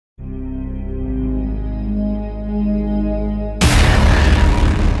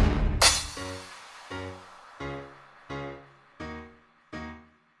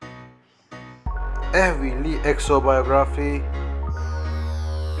Ahvi LeeXo Biography.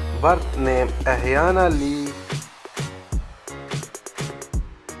 Birth name Ahmir Lee,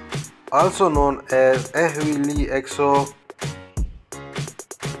 also known as Ahvi LeeXo.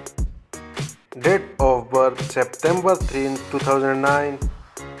 Date of birth September 3, 2009.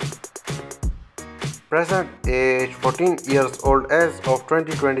 Present age 14 years old as of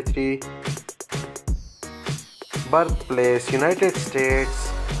 2023. Birthplace United States.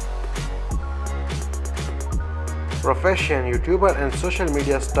 Profession YouTuber and social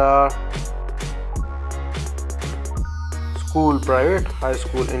media star. School private high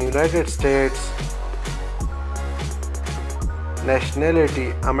school in United States.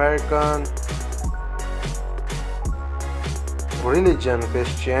 Nationality American. Religion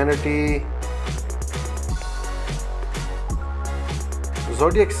Christianity.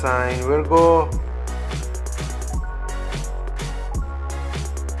 Zodiac sign Virgo.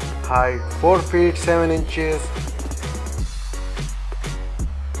 Height 4 feet 7 inches.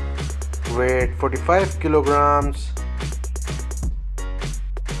 Weight 45 kilograms.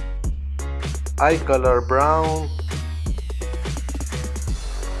 Eye color brown.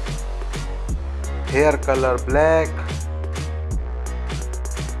 Hair color black.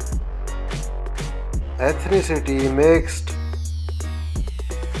 Ethnicity mixed.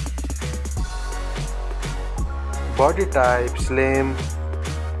 Body type slim.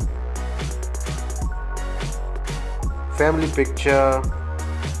 Family picture.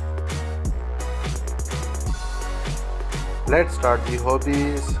 Let's start the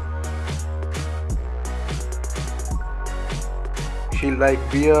hobbies. She likes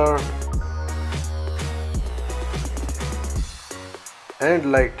beer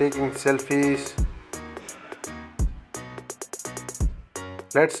and like taking selfies.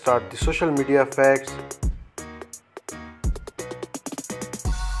 Let's start the social media facts.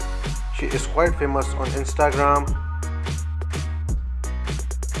 She is quite famous on Instagram,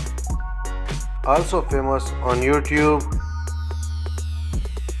 also famous on YouTube.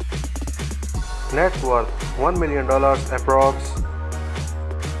 Net worth $1 million approx.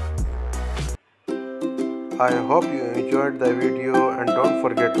 I hope you enjoyed the video and don't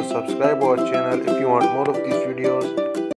forget to subscribe our channel if you want more of these videos.